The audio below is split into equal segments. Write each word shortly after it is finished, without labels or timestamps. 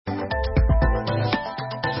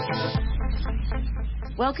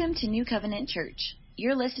Welcome to New Covenant Church.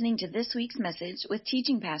 You're listening to this week's message with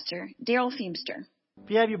teaching pastor Darrell Feemster.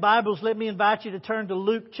 If you have your Bibles, let me invite you to turn to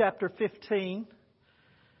Luke chapter 15.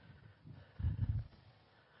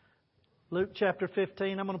 Luke chapter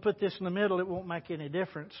 15. I'm going to put this in the middle. It won't make any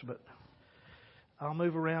difference, but I'll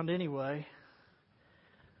move around anyway.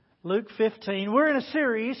 Luke 15. We're in a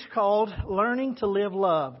series called Learning to Live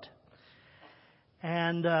Loved.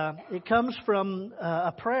 And it comes from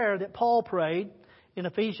a prayer that Paul prayed in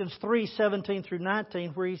Ephesians 3:17 through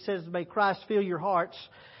 19, where he says, "May Christ fill your hearts,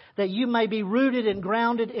 that you may be rooted and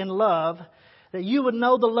grounded in love, that you would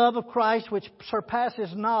know the love of Christ which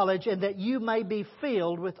surpasses knowledge, and that you may be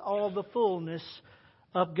filled with all the fullness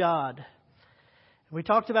of God." We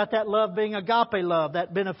talked about that love being agape love,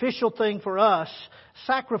 that beneficial thing for us,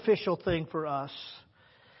 sacrificial thing for us.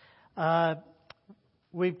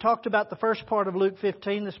 We've talked about the first part of Luke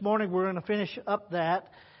 15. This morning we're going to finish up that.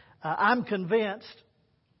 I'm convinced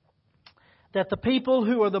that the people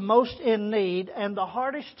who are the most in need and the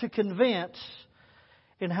hardest to convince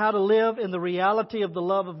in how to live in the reality of the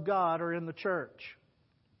love of God are in the church.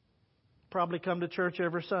 Probably come to church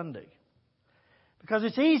every Sunday. Because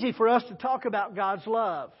it's easy for us to talk about God's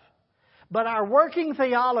love. But our working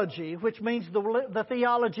theology, which means the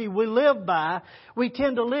theology we live by, we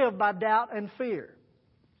tend to live by doubt and fear.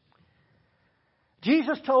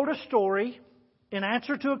 Jesus told a story in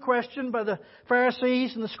answer to a question by the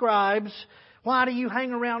Pharisees and the scribes. Why do you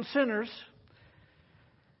hang around sinners?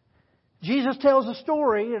 Jesus tells a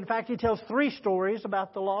story. In fact, He tells three stories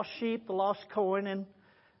about the lost sheep, the lost coin, and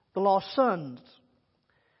the lost sons.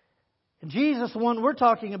 And Jesus, the one we're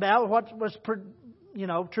talking about, what was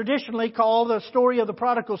traditionally called the story of the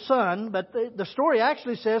prodigal son, but the story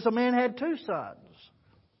actually says a man had two sons.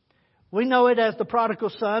 We know it as the prodigal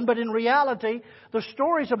son, but in reality, the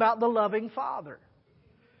story's about the loving father.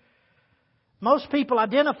 Most people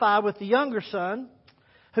identify with the younger son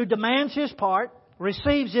who demands his part,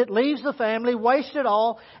 receives it, leaves the family, wastes it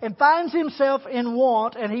all, and finds himself in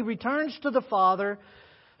want, and he returns to the father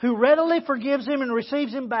who readily forgives him and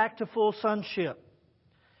receives him back to full sonship.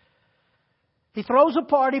 He throws a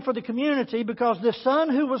party for the community because the son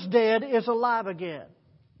who was dead is alive again.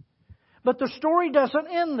 But the story doesn't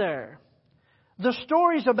end there. The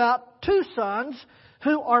story's about two sons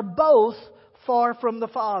who are both far from the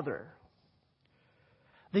father.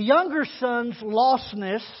 The younger son's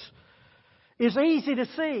lostness is easy to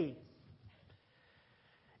see.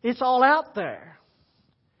 It's all out there.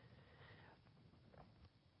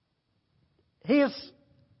 His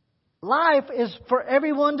life is for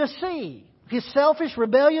everyone to see. He's selfish,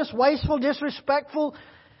 rebellious, wasteful, disrespectful,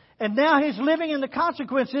 and now he's living in the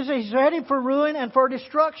consequences. He's headed for ruin and for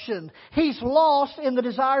destruction. He's lost in the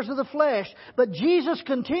desires of the flesh. But Jesus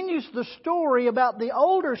continues the story about the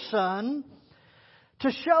older son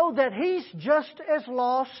to show that he's just as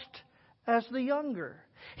lost as the younger.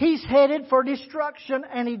 He's headed for destruction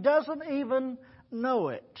and he doesn't even know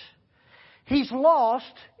it. He's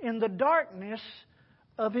lost in the darkness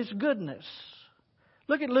of his goodness.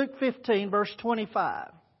 Look at Luke 15, verse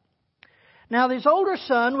 25. Now this older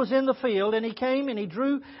son was in the field, and he came and he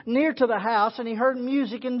drew near to the house, and he heard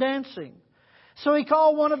music and dancing. So he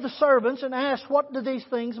called one of the servants and asked, "What do these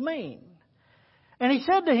things mean?" And he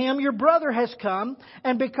said to him, "Your brother has come,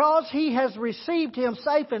 and because he has received him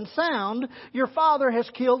safe and sound, your father has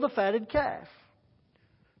killed the fatted calf."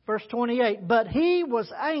 Verse 28, but he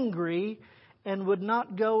was angry and would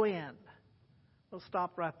not go in. We'll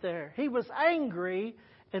stop right there. He was angry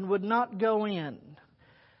and would not go in.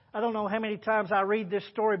 I don't know how many times I read this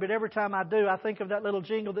story, but every time I do, I think of that little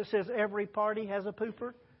jingle that says, "Every party has a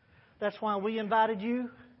pooper." That's why we invited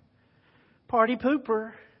you. Party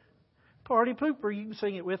pooper. Party pooper. You can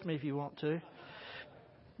sing it with me if you want to.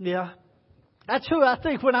 Yeah. That's who I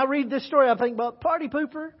think. When I read this story, I think about party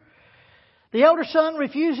pooper. The elder son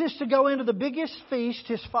refuses to go into the biggest feast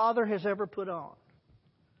his father has ever put on.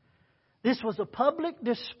 This was a public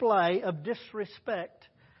display of disrespect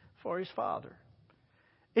for his father.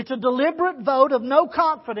 It's a deliberate vote of no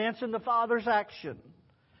confidence in the father's action.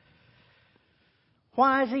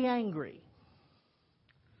 Why is he angry?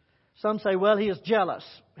 Some say, well, he is jealous.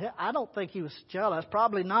 I don't think he was jealous.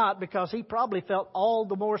 Probably not, because he probably felt all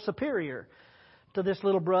the more superior to this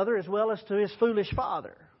little brother as well as to his foolish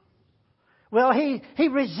father. Well, he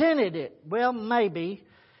resented it. Well, maybe.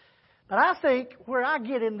 But I think where I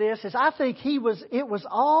get in this is I think it was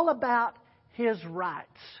all about his rights.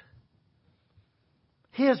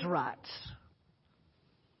 His rights.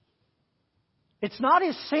 It's not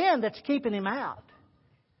his sin that's keeping him out.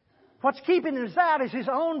 What's keeping him out is his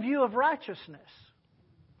own view of righteousness,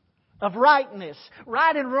 of rightness,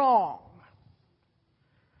 right and wrong.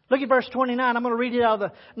 Look at verse 29. I'm going to read it out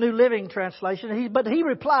of the New Living Translation. But he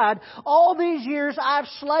replied, "All these years I've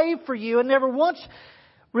slaved for you and never once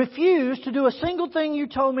refused to do a single thing you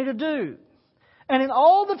told me to do. And in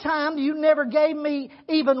all the time you never gave me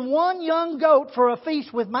even one young goat for a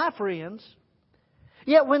feast with my friends.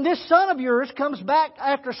 Yet when this son of yours comes back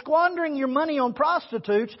after squandering your money on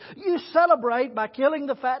prostitutes, you celebrate by killing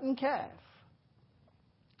the fattened calf."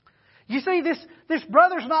 You see, this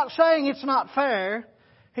brother's not saying it's not fair.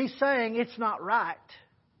 He's saying it's not right.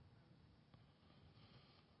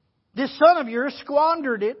 This son of yours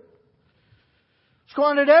squandered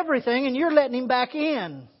everything, and you're letting him back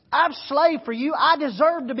in. I've slaved for you. I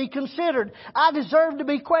deserve to be considered. I deserve to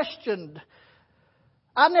be questioned.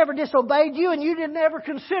 I never disobeyed you, and you didn't ever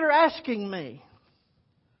consider asking me.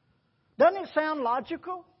 Doesn't it sound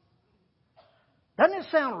logical? Doesn't it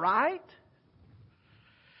sound right?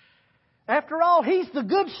 After all, he's the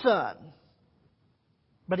good son.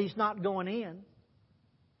 But he's not going in.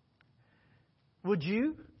 Would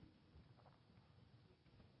you?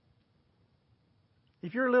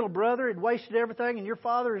 If your little brother had wasted everything and your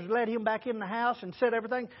father has let him back in the house and said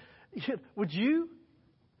everything, would you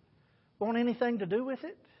want anything to do with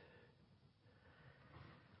it?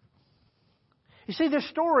 You see, this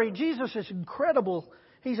story, Jesus is incredible.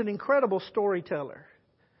 He's an incredible storyteller.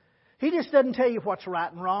 He just doesn't tell you what's right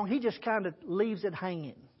and wrong. He just kind of leaves it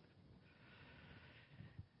hanging.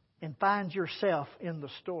 And find yourself in the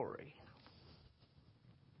story.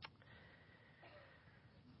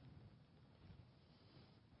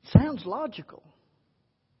 Sounds logical.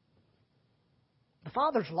 The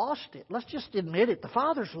Father's lost it. Let's just admit it. The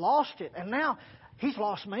Father's lost it. And now He's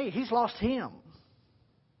lost me. He's lost Him.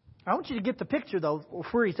 I want you to get the picture, though, of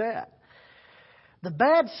where He's at. The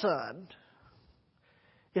bad son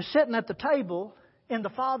is sitting at the table in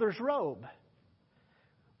the Father's robe,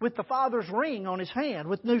 with the Father's ring on his hand,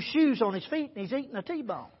 with new shoes on his feet, and he's eating a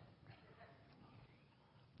T-bone.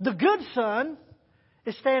 The good son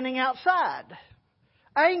is standing outside,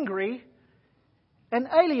 angry and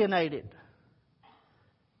alienated.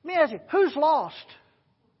 Let me ask you, who's lost?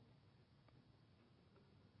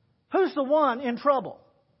 Who's the one in trouble?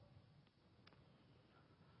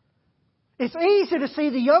 It's easy to see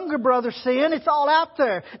the younger brother sin. It's all out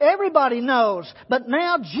there. Everybody knows. But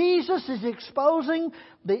now Jesus is exposing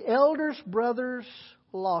the elder brother's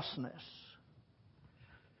lostness.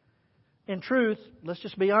 In truth, let's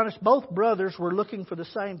just be honest, both brothers were looking for the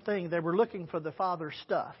same thing. They were looking for the Father's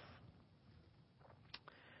stuff.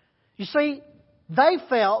 You see, they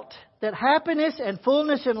felt that happiness and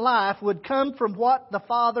fullness in life would come from what the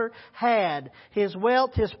Father had. His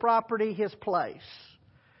wealth, His property, His place.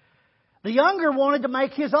 The younger wanted to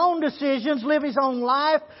make his own decisions, live his own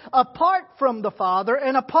life apart from the Father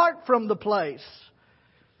and apart from the place.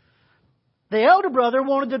 The elder brother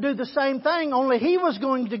wanted to do the same thing, only he was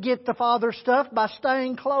going to get the Father's stuff by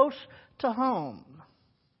staying close to home,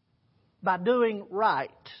 by doing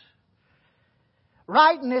right.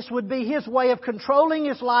 Rightness would be his way of controlling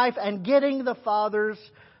his life and getting the Father's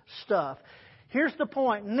stuff. Here's the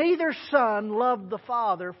point. Neither son loved the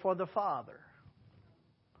Father for the Father.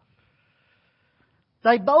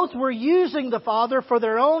 They both were using the Father for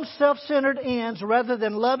their own self-centered ends rather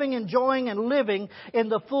than loving, enjoying, and living in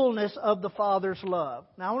the fullness of the Father's love.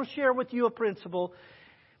 Now I want to share with you a principle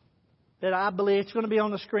that I believe it's going to be on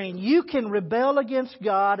the screen. You can rebel against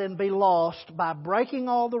God and be lost by breaking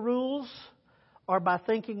all the rules or by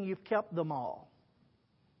thinking you've kept them all.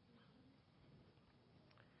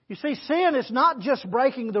 You see, sin is not just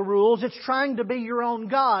breaking the rules, it's trying to be your own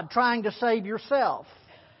God, trying to save yourself.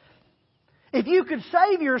 If you could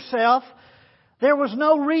save yourself, there was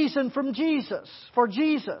no reason for Jesus.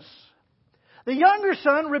 The younger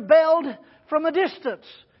son rebelled from a distance.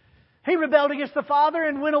 He rebelled against the Father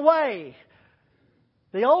and went away.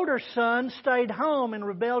 The older son stayed home and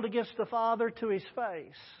rebelled against the Father to his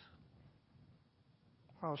face.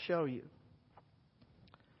 I'll show you.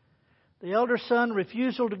 The elder son's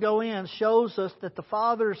refusal to go in shows us that the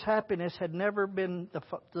father's happiness had never been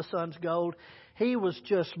the son's goal. He was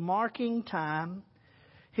just marking time.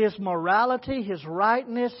 His morality, his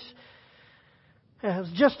rightness,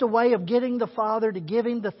 was just a way of getting the Father to give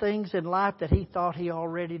him the things in life that he thought he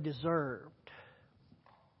already deserved.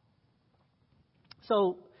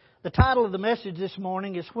 So, the title of the message this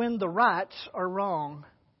morning is When the Rights Are Wrong.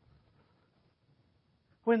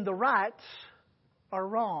 When the rights are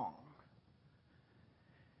wrong.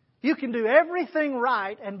 You can do everything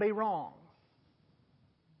right and be wrong.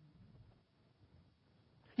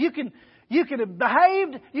 You can have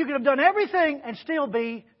behaved, you can have done everything and still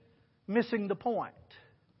be missing the point.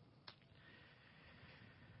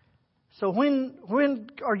 So when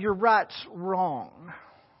are your rights wrong?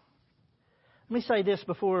 Let me say this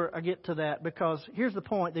before I get to that, because here's the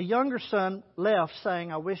point. The younger son left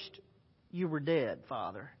saying, I wished you were dead,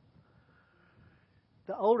 Father.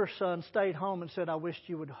 The older son stayed home and said, I wished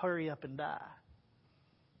you would hurry up and die.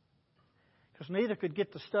 Because neither could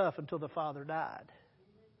get the stuff until the father died.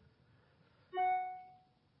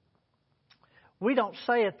 We don't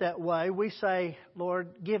say it that way. We say, Lord,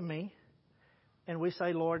 give me. And we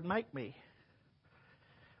say, Lord, make me.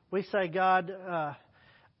 We say, God,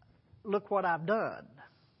 look what I've done.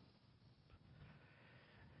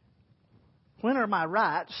 When are my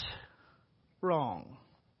rights wrong?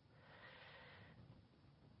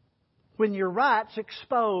 When your rights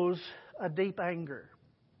expose a deep anger.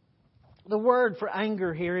 The word for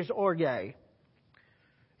anger here is orge.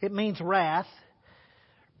 It means wrath.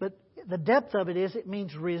 But the depth of it is, it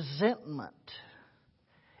means resentment.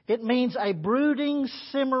 It means a brooding,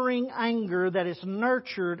 simmering anger that is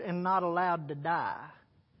nurtured and not allowed to die.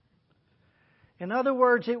 In other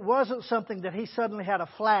words, it wasn't something that he suddenly had a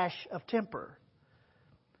flash of temper.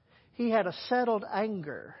 He had a settled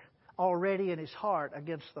anger already in his heart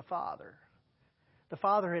against the father. The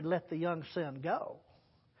father had let the young son go.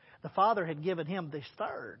 The father had given him this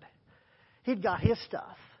third. He'd got his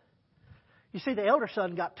stuff. You see, the elder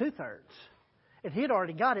son got 2/3. And he'd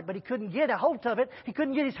already got it, but he couldn't get a hold of it. He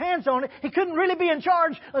couldn't get his hands on it. He couldn't really be in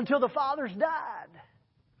charge until the fathers died.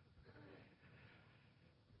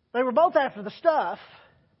 They were both after the stuff,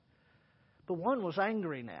 but one was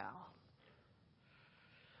angry now.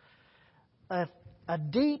 A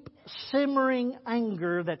deep, simmering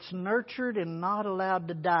anger that's nurtured and not allowed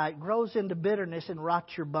to die. It grows into bitterness and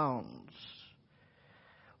rots your bones.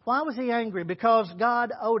 Why was he angry? Because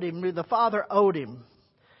God owed him, the father owed him.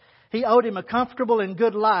 He owed him a comfortable and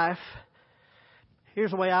good life.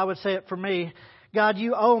 Here's the way I would say it for me. God,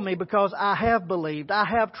 you owe me because I have believed, I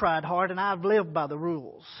have tried hard, and I've lived by the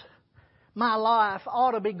rules. My life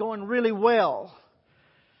ought to be going really well.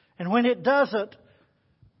 And when it doesn't,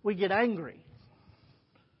 we get angry.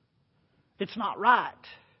 It's not right.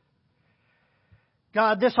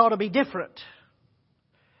 God, this ought to be different.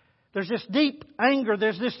 There's this deep anger.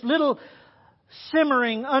 There's this little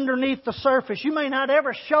simmering underneath the surface. You may not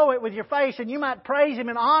ever show it with your face, and you might praise Him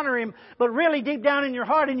and honor Him, but really deep down in your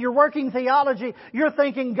heart, in your working theology, you're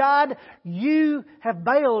thinking, God, you have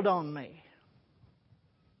bailed on me.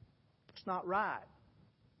 It's not right.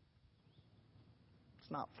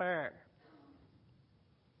 It's not fair.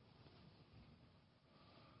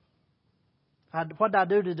 What did I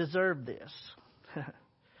do to deserve this?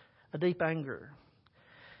 A deep anger.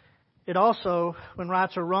 It also, when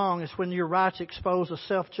rights are wrong, is when your rights expose a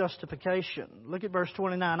self-justification. Look at verse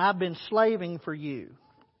 29. I've been slaving for you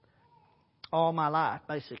all my life,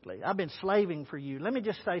 basically. I've been slaving for you. Let me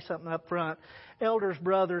just say something up front. Elders,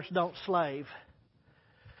 brothers, don't slave.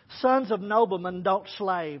 Sons of noblemen don't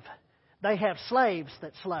slave. They have slaves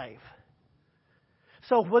that slave.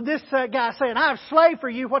 So with this guy saying, I've slaved for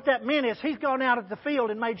you, what that meant is he's gone out at the field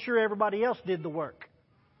and made sure everybody else did the work.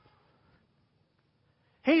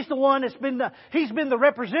 He's the one that's he's been the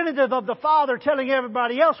representative of the Father telling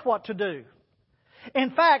everybody else what to do.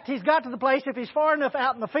 In fact, he's got to the place, if he's far enough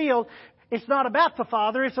out in the field, it's not about the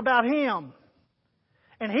Father, it's about him.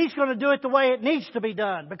 And he's going to do it the way it needs to be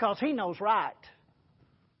done because he knows right.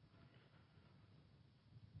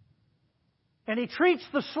 And he treats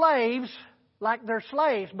the slaves like they're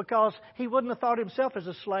slaves because he wouldn't have thought himself as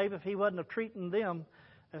a slave if he wasn't have treated them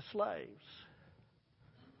as slaves.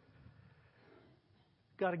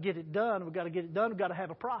 We've got to get it done. We've got to get it done. We've got to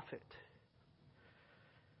have a profit.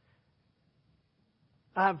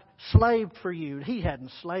 I've slaved for you. He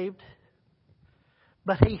hadn't slaved.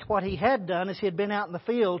 But what he had done is he had been out in the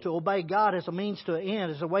field to obey God as a means to an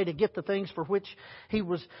end, as a way to get the things for which he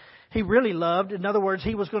really loved. In other words,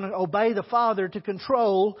 he was going to obey the Father to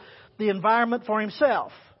control the environment for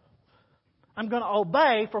himself. I'm going to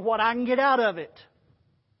obey for what I can get out of it.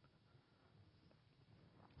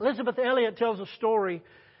 Elizabeth Elliot tells a story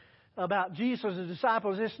about Jesus'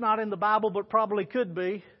 disciples. It's not in the Bible, but probably could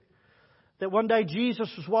be. That one day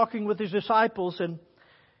Jesus was walking with his disciples and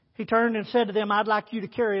he turned and said to them, I'd like you to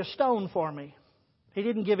carry a stone for me. He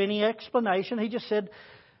didn't give any explanation. He just said,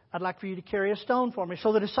 I'd like for you to carry a stone for me.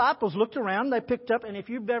 So the disciples looked around. They picked up, and if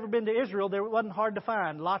you've ever been to Israel, there wasn't hard to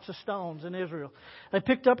find. Lots of stones in Israel. They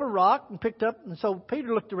picked up a rock and so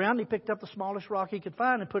Peter looked around. He picked up the smallest rock he could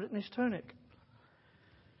find and put it in his tunic.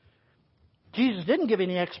 Jesus didn't give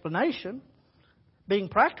any explanation. Being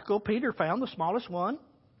practical, Peter found the smallest one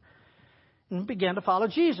and began to follow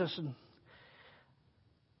Jesus. And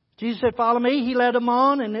Jesus said, follow me. He led them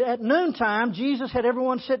on. And at noontime, Jesus had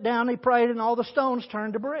everyone sit down. He prayed and all the stones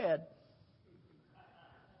turned to bread.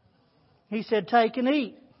 He said, take and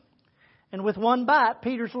eat. And with one bite,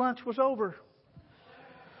 Peter's lunch was over.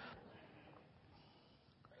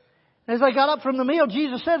 As they got up from the meal,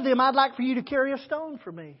 Jesus said to them, I'd like for you to carry a stone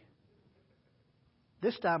for me.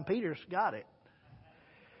 This time Peter's got it.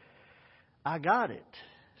 I got it.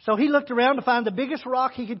 So he looked around to find the biggest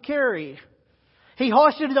rock he could carry. He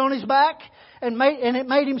hoisted it on his back and it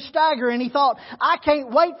made him stagger. And he thought, I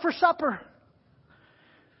can't wait for supper.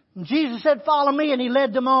 And Jesus said, follow me. And he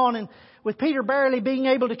led them on. And with Peter barely being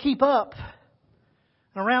able to keep up.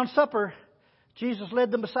 And around supper, Jesus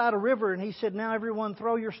led them beside a river. And he said, now everyone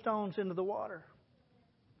throw your stones into the water.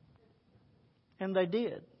 And they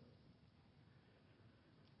did.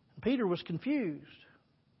 Peter was confused.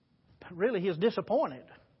 Really, he was disappointed.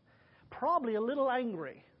 Probably a little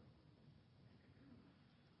angry.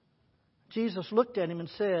 Jesus looked at him and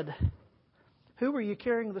said, who were you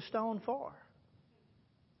carrying the stone for?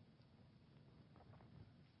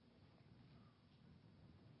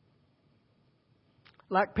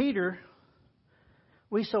 Like Peter,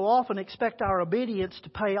 we so often expect our obedience to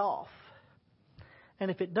pay off.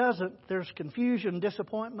 And if it doesn't, there's confusion,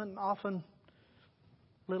 disappointment, and often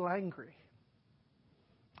a little angry.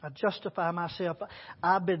 I justify myself.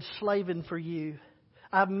 I've been slaving for you.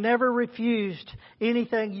 I've never refused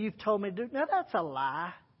anything you've told me to do. Now that's a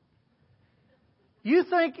lie. You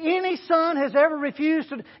think any son has ever refused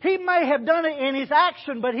to? He may have done it in his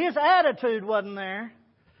action, but his attitude wasn't there.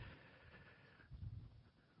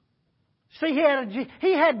 See,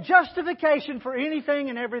 he had justification for anything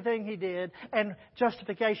and everything he did, and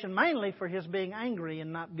justification mainly for his being angry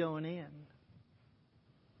and not going in.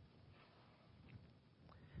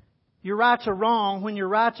 Your rights are wrong when your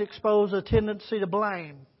rights expose a tendency to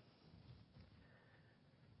blame.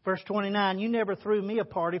 Verse 29, you never threw me a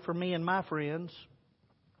party for me and my friends.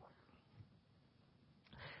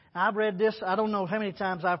 I've read this, I don't know how many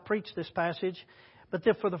times I've preached this passage, but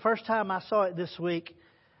for the first time I saw it this week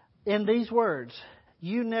in these words.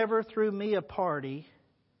 You never threw me a party.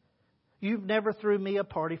 You've never threw me a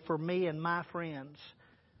party for me and my friends.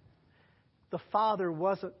 The Father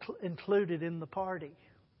wasn't included in the party.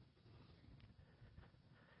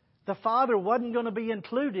 The Father wasn't going to be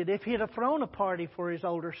included if he'd have thrown a party for his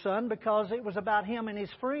older son because it was about him and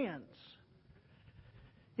his friends.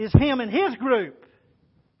 It's him and his group.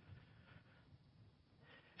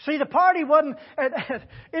 See, the party wasn't...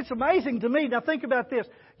 It's amazing to me. Now think about this.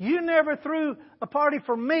 You never threw a party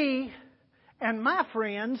for me and my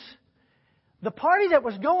friends. The party that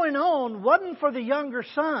was going on wasn't for the younger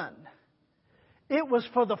son. It was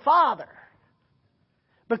for the father.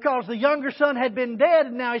 Because the younger son had been dead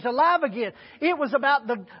and now he's alive again. It was about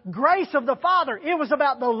the grace of the Father. It was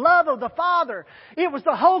about the love of the Father. It was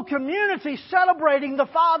the whole community celebrating the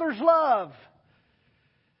Father's love.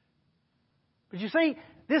 But you see,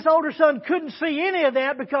 this older son couldn't see any of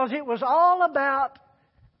that because it was all about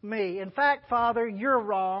me. In fact, Father, you're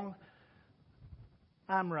wrong.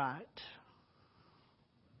 I'm right.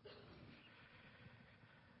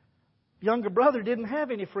 Younger brother didn't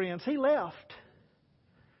have any friends. He left.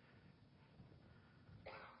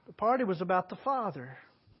 The party was about the Father.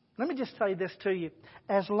 Let me just say this to you.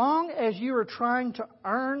 As long as you are trying to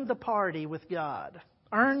earn the party with God,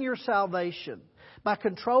 earn your salvation by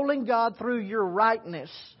controlling God through your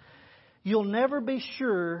rightness, you'll never be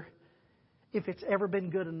sure if it's ever been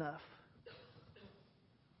good enough.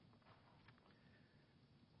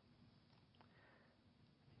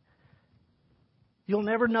 You'll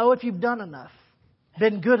never know if you've done enough,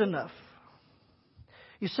 been good enough.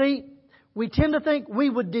 You see, we tend to think we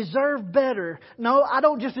would deserve better. No, I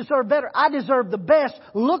don't just deserve better. I deserve the best.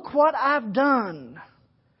 Look what I've done.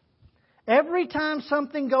 Every time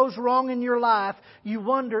something goes wrong in your life, you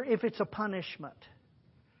wonder if it's a punishment.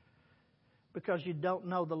 Because you don't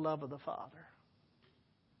know the love of the Father.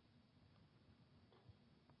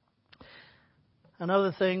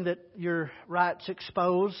 Another thing that your rights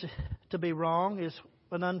expose to be wrong is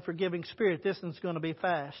an unforgiving spirit. This one's going to be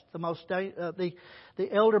fast. The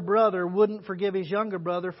elder brother wouldn't forgive his younger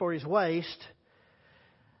brother for his waste,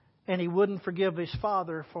 and he wouldn't forgive his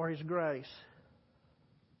father for his grace.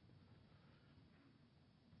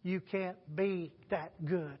 You can't be that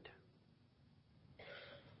good.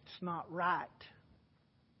 It's not right.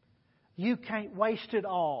 You can't waste it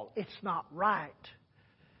all. It's not right.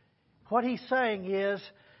 What he's saying is,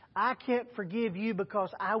 I can't forgive you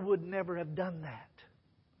because I would never have done that.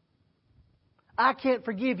 I can't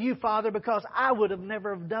forgive you, Father, because I would have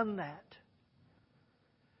never have done that.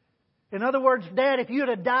 In other words, Dad, if you'd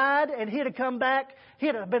have died and he'd have come back,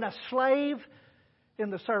 he'd have been a slave in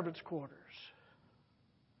the servants' quarters.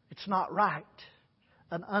 It's not right.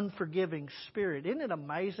 An unforgiving spirit. Isn't it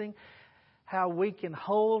amazing how we can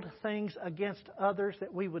hold things against others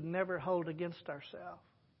that we would never hold against ourselves?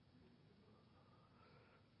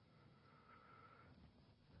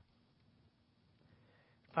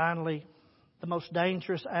 Finally, the most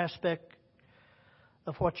dangerous aspect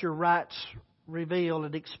of what your rights reveal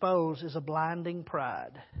and expose is a blinding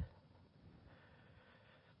pride.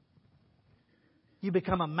 You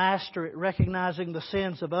become a master at recognizing the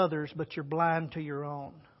sins of others, but you're blind to your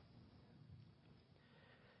own.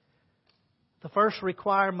 The first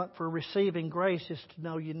requirement for receiving grace is to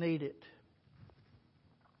know you need it.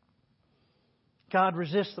 God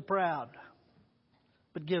resists the proud,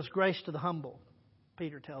 but gives grace to the humble,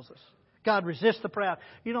 Peter tells us. God resists the proud.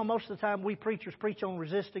 You know, most of the time we preachers preach on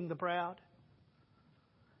resisting the proud,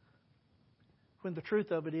 when the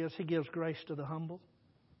truth of it is, He gives grace to the humble.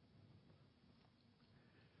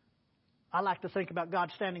 I like to think about God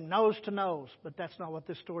standing nose to nose, but that's not what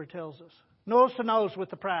this story tells us. Nose to nose with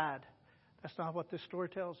the pride. That's not what this story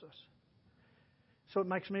tells us. So it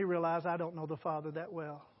makes me realize I don't know the Father that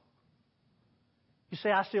well. You say,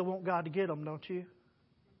 I still want God to get them, don't you?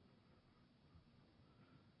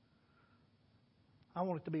 I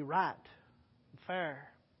want it to be right and fair.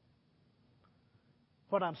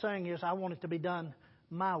 What I'm saying is I want it to be done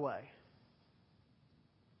my way.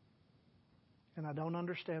 And I don't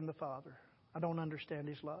understand the Father. I don't understand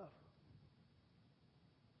His love.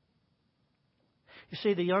 You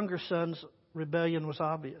see, the younger son's rebellion was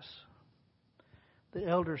obvious. The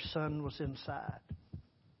elder son was inside.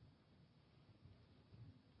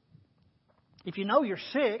 If you know you're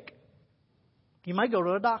sick, you may go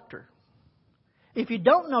to a doctor. If you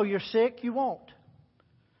don't know you're sick, you won't.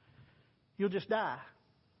 You'll just die.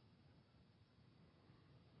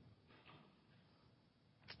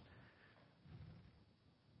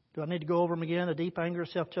 Do I need to go over them again? A deep anger,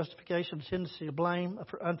 self-justification, a tendency to blame, an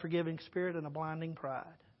unforgiving spirit, and a blinding pride.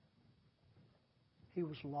 He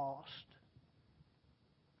was lost.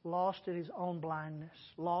 Lost in his own blindness.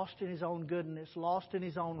 Lost in his own goodness. Lost in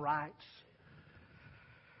his own rights.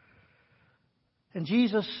 And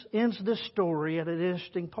Jesus ends this story at an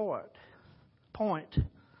interesting point.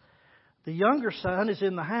 The younger son is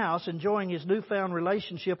in the house enjoying his newfound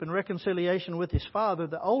relationship and reconciliation with his father.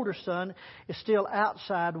 The older son is still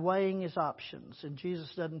outside weighing his options. And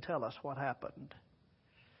Jesus doesn't tell us what happened.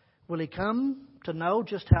 Will he come to know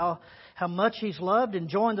just how much he's loved and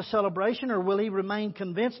join the celebration? Or will he remain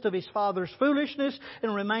convinced of his father's foolishness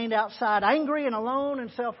and remain outside angry and alone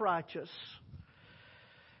and self-righteous?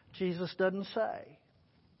 Jesus doesn't say.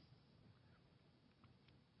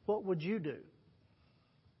 What would you do?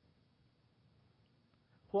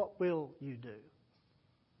 What will you do?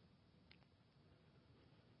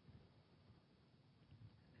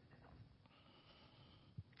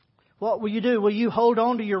 What will you do? Will you hold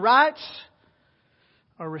on to your rights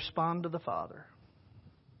or respond to the Father?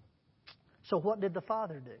 So what did the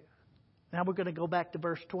Father do? Now we're going to go back to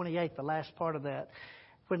verse 28, the last part of that,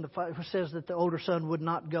 when it says that the older son would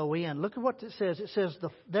not go in. Look at what it says. It says,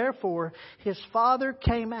 therefore his father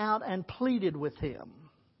came out and pleaded with him.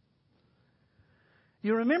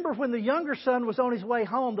 You remember when the younger son was on his way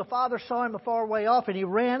home, the father saw him a far way off and he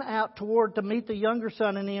ran out toward to meet the younger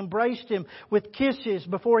son and he embraced him with kisses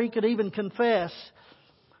before he could even confess.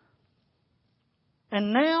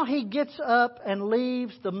 And now he gets up and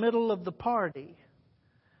leaves the middle of the party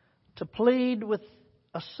to plead with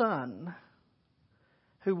a son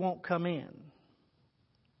who won't come in.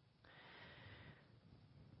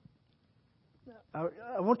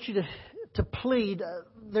 I want you to plead.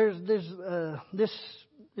 This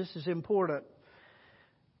is important.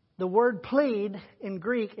 The word plead in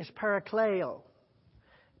Greek is parakleo.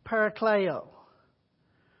 Parakleo.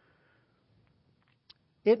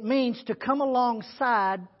 It means to come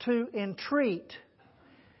alongside, to entreat.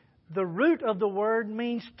 The root of the word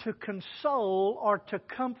means to console or to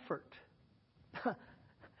comfort.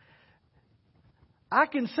 I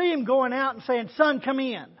can see him going out and saying, son, come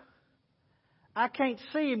in. I can't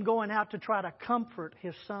see him going out to try to comfort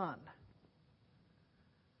his son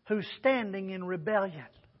who's standing in rebellion.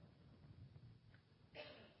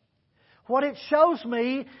 What it shows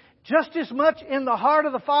me, just as much in the heart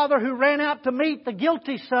of the father who ran out to meet the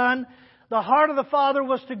guilty son, the heart of the father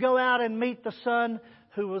was to go out and meet the son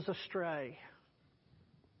who was astray,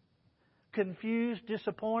 confused,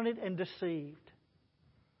 disappointed, and deceived.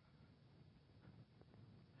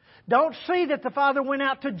 Don't see that the Father went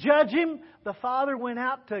out to judge him. The Father went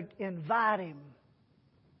out to invite him.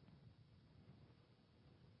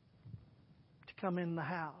 come in the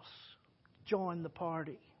house. Join the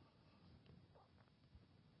party.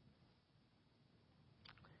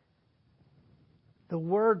 The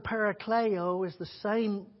word parakleo is the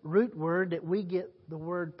same root word that we get the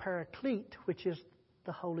word paraclete, which is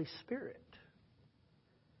the Holy Spirit.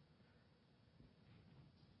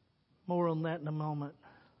 More on that in a moment.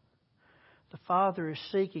 The Father is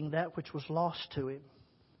seeking that which was lost to Him.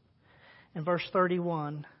 In verse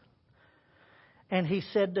 31, and He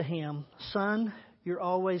said to him, Son, you're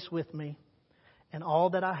always with me, and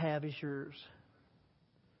all that I have is yours.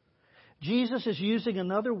 Jesus is using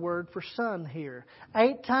another word for son here.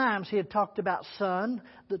 8 times He had talked about son,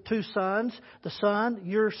 the 2 sons, the son,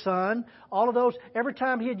 your son, all of those. Every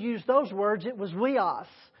time He had used those words, it was weos,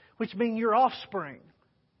 which means your offspring.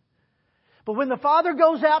 But when the father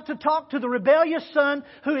goes out to talk to the rebellious son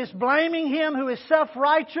who is blaming him, who is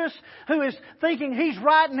self-righteous, who is thinking he's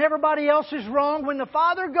right and everybody else is wrong, when the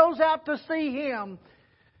father goes out to see him,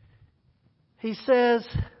 he says,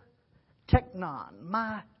 teknon,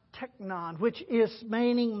 my teknon, which is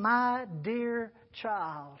meaning my dear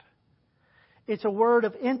child. It's a word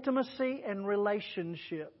of intimacy and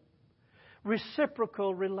relationship.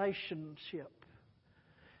 Reciprocal relationship.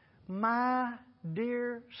 My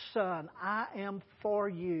dear son, I am for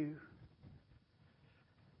you.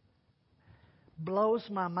 Blows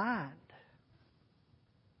my mind.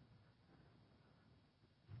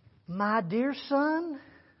 My dear son?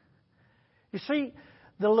 You see,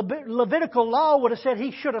 the Levitical law would have said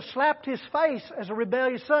he should have slapped his face as a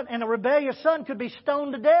rebellious son, and a rebellious son could be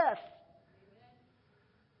stoned to death.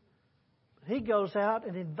 But he goes out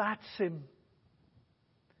and invites him.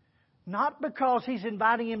 Not because he's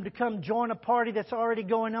inviting him to come join a party that's already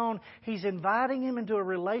going on. He's inviting him into a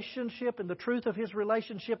relationship and the truth of his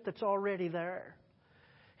relationship that's already there.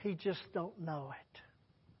 He just don't know it.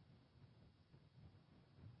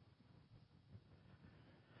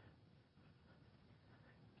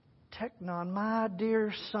 Teknon, my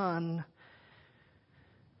dear son,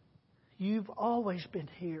 you've always been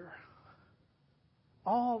here.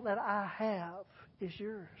 All that I have is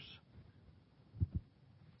yours.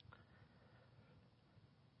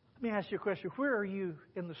 Let me ask you a question. Where are you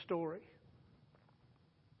in the story?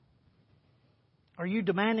 Are you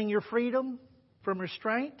demanding your freedom from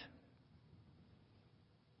restraint?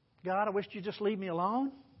 God, I wish you'd just leave me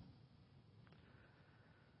alone.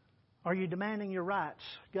 Are you demanding your rights?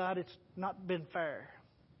 God, it's not been fair.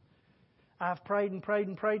 I've prayed and prayed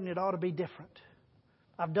and prayed and it ought to be different.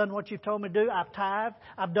 I've done what you've told me to do. I've tithed.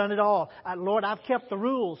 I've done it all. Lord, I've kept the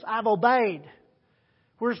rules. I've obeyed.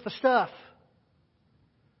 Where's the stuff?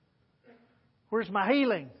 Where's my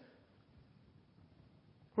healing?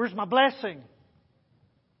 Where's my blessing?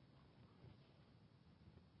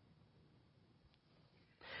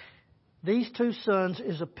 These 2 sons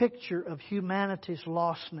is a picture of humanity's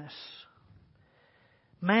lostness.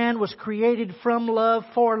 Man was created from love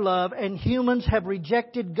for love, and humans have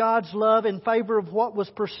rejected God's love in favor of what was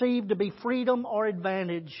perceived to be freedom or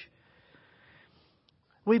advantage.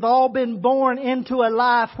 We've all been born into a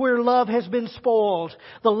life where love has been spoiled.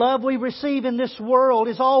 The love we receive in this world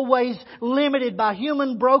is always limited by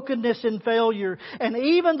human brokenness and failure. And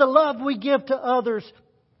even the love we give to others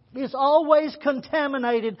is always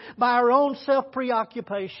contaminated by our own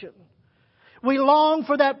self-preoccupation. We long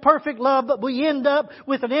for that perfect love, but we end up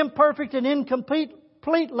with an imperfect and incomplete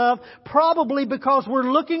love, probably because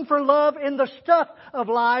we're looking for love in the stuff of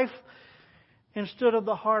life instead of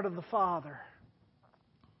the heart of the Father.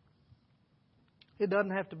 It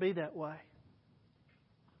doesn't have to be that way.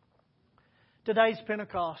 Today's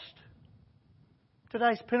Pentecost.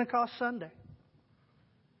 Today's Pentecost Sunday.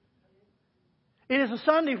 It is a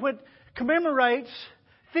Sunday which commemorates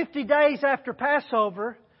 50 days after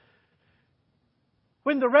Passover,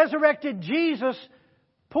 when the resurrected Jesus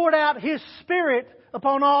poured out His Spirit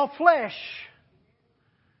upon all flesh.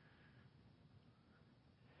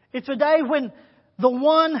 It's a day when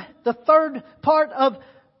the third part of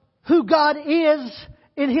who God is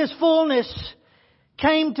in His fullness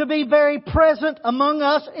came to be very present among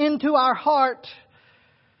us into our heart.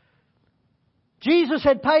 Jesus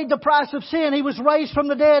had paid the price of sin. He was raised from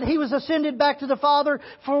the dead. He was ascended back to the Father,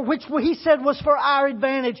 for which He said was for our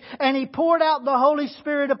advantage. And He poured out the Holy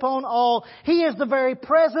Spirit upon all. He is the very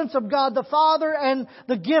presence of God the Father and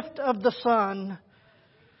the gift of the Son.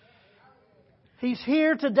 He's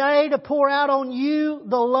here today to pour out on you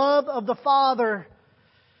the love of the Father.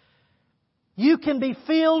 You can be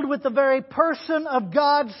filled with the very person of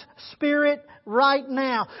God's Spirit right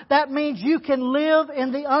now. That means you can live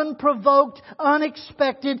in the unprovoked,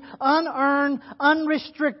 unexpected, unearned,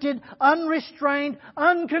 unrestricted, unrestrained,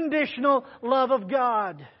 unconditional love of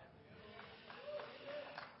God.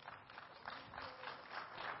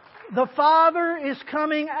 The Father is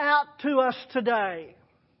coming out to us today.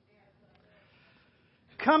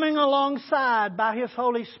 Coming alongside by His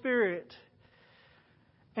Holy Spirit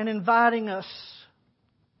and inviting us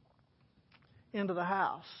into the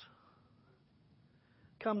house.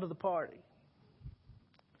 Come to the party.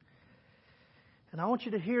 And I want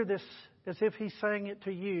you to hear this as if He's saying it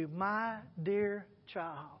to you. My dear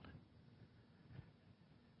child,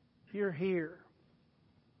 you're here.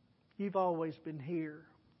 You've always been here.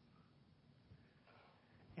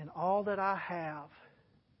 And all that I have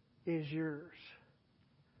is yours.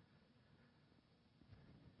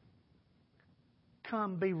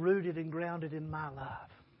 Come be rooted and grounded in my love.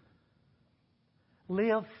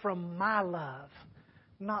 Live from my love,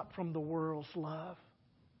 not from the world's love.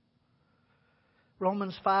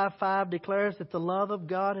 Romans 5:5 declares that the love of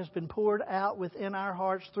God has been poured out within our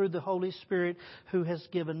hearts through the Holy Spirit who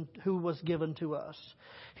was given to us.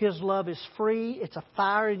 His love is free, it's a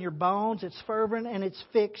fire in your bones, it's fervent and it's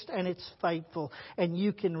fixed and it's faithful, and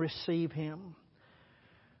you can receive Him.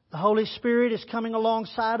 The Holy Spirit is coming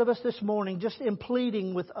alongside of us this morning, just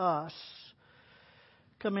pleading with us.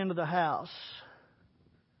 Come into the house.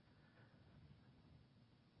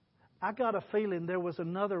 I got a feeling there was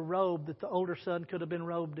another robe that the older son could have been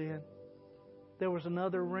robed in. There was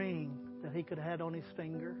another ring that he could have had on his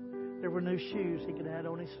finger. There were new shoes he could have had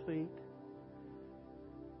on his feet.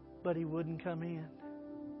 But he wouldn't come in.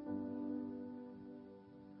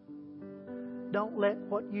 Don't let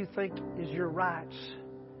what you think is your rights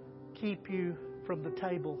keep you from the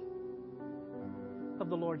table of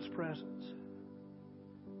the Lord's presence,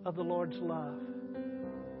 of the Lord's love.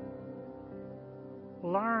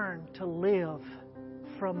 Learn to live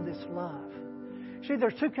from this love. See,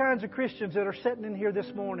 there's two kinds of Christians that are sitting in here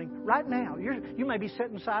this morning. Right now, you may be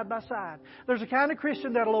sitting side by side. There's a kind of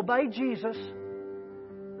Christian that will obey Jesus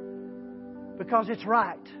because it's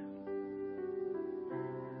right.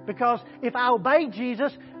 Because if I obey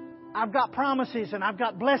Jesus, I've got promises and I've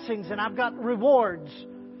got blessings and I've got rewards.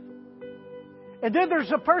 And then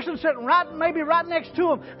there's a person sitting maybe right next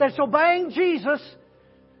to him that's obeying Jesus,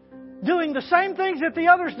 doing the same things that the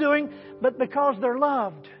other's doing, but because they're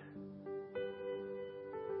loved.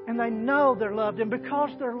 And they know they're loved. And because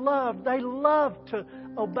they're loved, they love to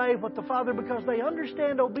obey what the Father, because they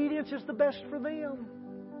understand obedience is the best for them.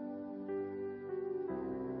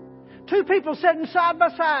 Two people sitting side by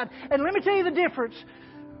side. And let me tell you the difference.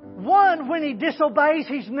 One, when he disobeys,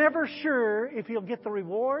 he's never sure if he'll get the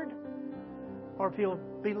reward or if he'll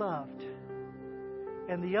be loved.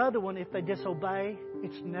 And the other one, if they disobey,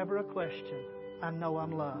 it's never a question. I know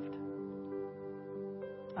I'm loved.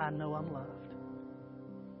 I know I'm loved.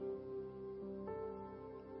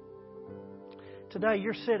 Today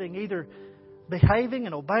you're sitting either behaving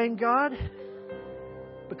and obeying God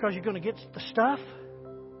because you're going to get the stuff,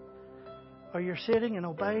 or you're sitting and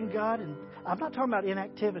obeying God. And I'm not talking about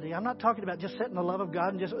inactivity. I'm not talking about just setting the love of God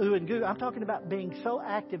and just ooh and goo. I'm talking about being so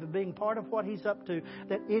active and being part of what He's up to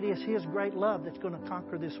that it is His great love that's going to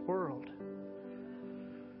conquer this world.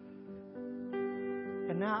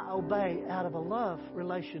 And now I obey out of a love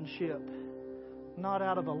relationship, not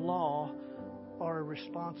out of a law or a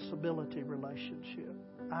responsibility relationship.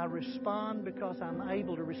 I respond because I'm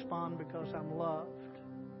able to respond because I'm loved.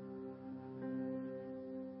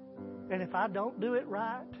 And if I don't do it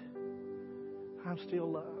right, I'm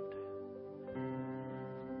still loved.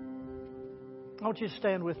 I want you to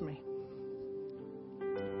stand with me.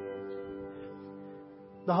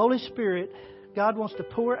 The Holy Spirit, God wants to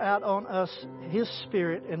pour out on us His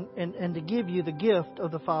Spirit and to give you the gift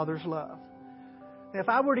of the Father's love. Now, if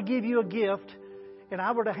I were to give you a gift and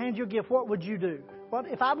I were to hand you a gift, what would you do?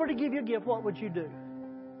 If I were to give you a gift, what would you do?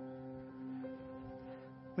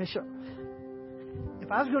 Let me show.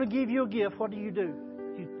 If I was going to give you a gift, what do?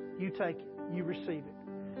 You take it. You receive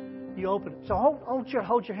it. You open it. So hold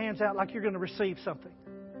your hands out like you're going to receive something.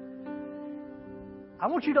 I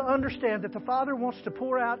want you to understand that the Father wants to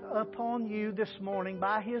pour out upon you this morning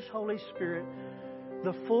by His Holy Spirit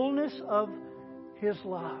the fullness of His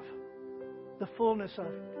love. The fullness of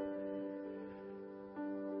it.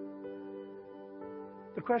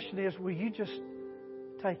 The question is, will you just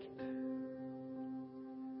take it?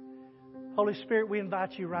 Holy Spirit, we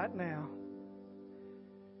invite you right now.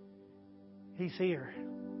 He's here.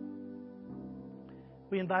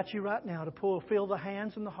 We invite you right now to fill the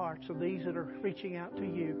hands and the hearts of these that are reaching out to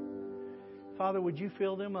you. Father, would you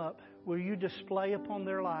fill them up? Will you display upon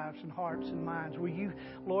their lives and hearts and minds? Will you,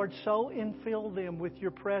 Lord, so infill them with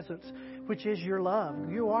your presence, which is your love.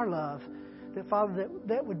 You are love. That, Father,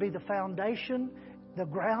 that would be the foundation, the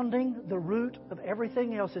grounding, the root of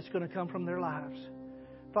everything else that's going to come from their lives.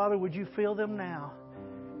 Father, would you fill them now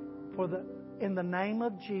in the name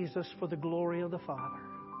of Jesus, for the glory of the Father.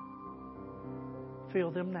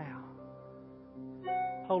 Fill them now.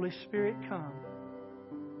 Holy Spirit, come.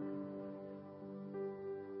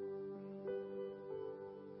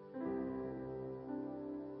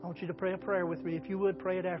 I want you to pray a prayer with me. If you would,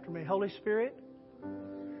 pray it after me. Holy Spirit,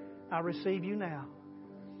 I receive you now.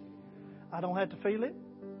 I don't have to feel it.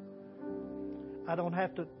 I don't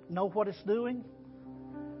have to know what it's doing.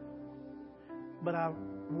 But I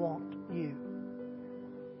want you.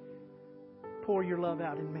 Pour your love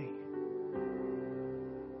out in me,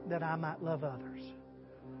 that I might love others.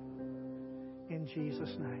 In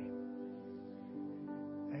Jesus' name.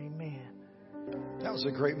 Amen. That was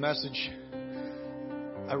a great message.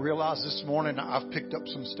 I realized this morning I've picked up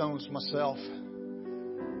some stones myself.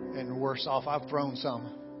 And worse off, I've thrown some.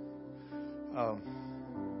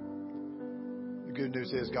 The good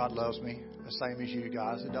news is God loves me the same as you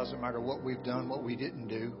guys. It doesn't matter what we've done, what we didn't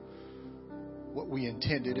do, what we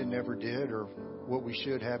intended and never did, or what we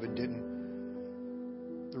should have and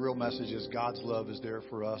didn't. The real message is God's love is there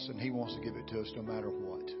for us, and He wants to give it to us no matter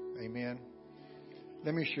what. Amen.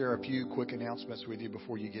 Let me share a few quick announcements with you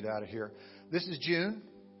before you get out of here. This is June.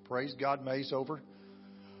 Praise God, May's over.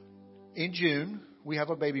 In June, we have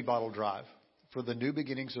a baby bottle drive for the New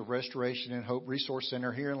Beginnings of Restoration and Hope Resource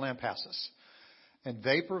Center here in Lampasas. And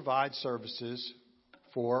they provide services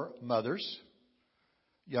for mothers,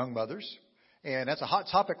 young mothers. And that's a hot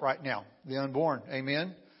topic right now, the unborn.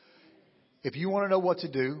 Amen. If you want to know what to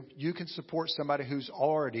do, you can support somebody who's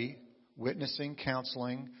already witnessing,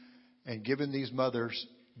 counseling, and giving these mothers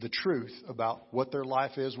the truth about what their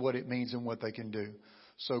life is, what it means, and what they can do.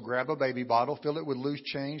 So grab a baby bottle, fill it with loose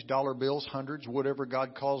change, dollar bills, hundreds, whatever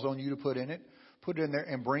God calls on you to put in it. Put it in there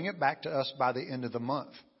and bring it back to us by the end of the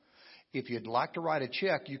month. If you'd like to write a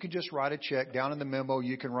check, you can just write a check. Down in the memo,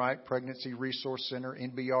 you can write Pregnancy Resource Center,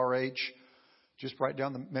 NBRH. Just write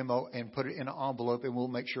down the memo and put it in an envelope, and we'll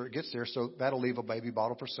make sure it gets there. So that'll leave a baby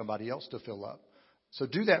bottle for somebody else to fill up. So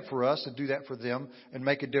do that for us and do that for them and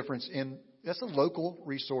make a difference in. That's a local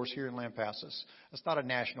resource here in Lampasas. That's not a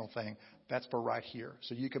national thing. That's for right here.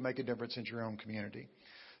 So you can make a difference in your own community.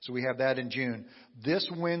 So we have that in June. This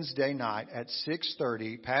Wednesday night at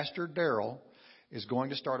 6:30, Pastor Darrell is going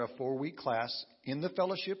to start a 4-week class in the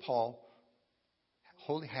fellowship hall,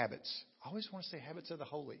 Holy Habits. I always want to say Habits of the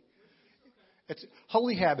Holy. It's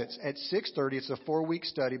Holy Habits at 6:30. It's a 4-week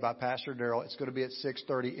study by Pastor Darrell. It's going to be at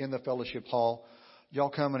 6:30 in the fellowship hall. Y'all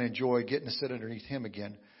come and enjoy getting to sit underneath him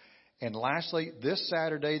again. And lastly, this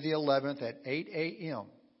Saturday the 11th at 8 a.m.,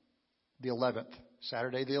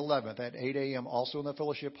 Saturday the 11th at 8 a.m., also in the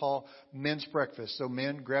fellowship hall, men's breakfast. So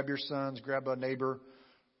men, grab your sons, grab a neighbor,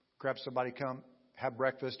 grab somebody, come have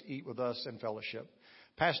breakfast, eat with us, and fellowship.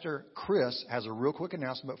 Pastor Chris has a real quick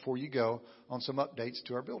announcement before you go on some updates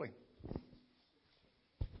to our building.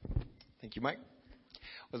 Thank you, Mike.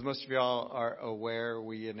 As most of y'all are aware,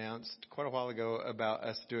 we announced quite a while ago about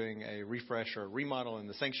us doing a refresh or remodel in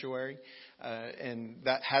the sanctuary. And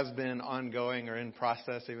that has been ongoing or in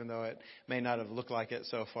process, even though it may not have looked like it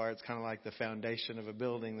so far. It's kind of like the foundation of a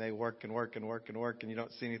building. They work and work and work and work, and you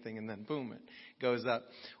don't see anything, and then boom, it goes up.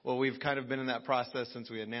 Well, we've kind of been in that process since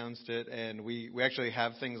we announced it, and we actually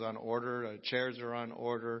have things on order. Chairs are on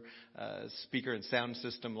order. Speaker and sound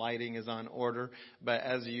system lighting is on order. But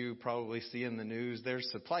as you probably see in the news, there's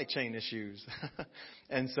supply chain issues.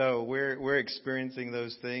 And so we're experiencing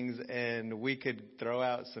those things, and we could throw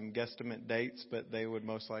out some guesstimate dates, but they would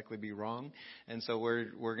most likely be wrong. And so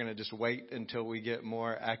we're going to just wait until we get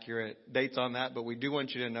more accurate dates on that. But we do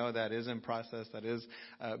want you to know that is in process, that is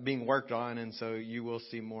being worked on, and so you will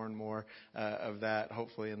see more and more of that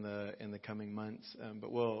hopefully in the coming months.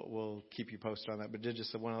 But we'll keep you posted on that. But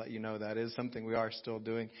just want to let you know that is something we are still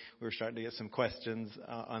doing. We're starting to get some questions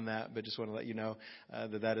on that, but just want to let you know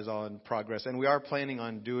that is all in progress. And we are planning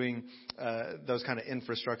on doing those kind of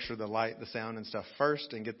infrastructure, the light, the sound and stuff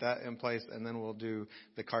first, and get that in place, and then we'll do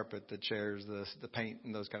the carpet, the chairs, the paint,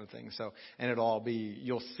 and those kind of things. So, and it'll all be,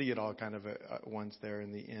 you'll see it all kind of at once there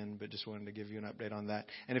in the end, but just wanted to give you an update on that.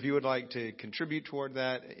 And if you would like to contribute toward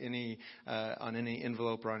that, on any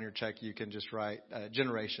envelope or on your check, you can just write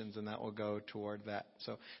generations, and that will go toward that.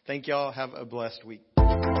 So thank y'all. Have a blessed week.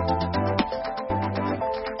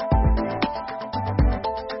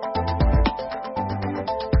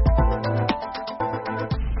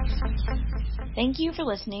 Thank you for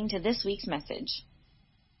listening to this week's message.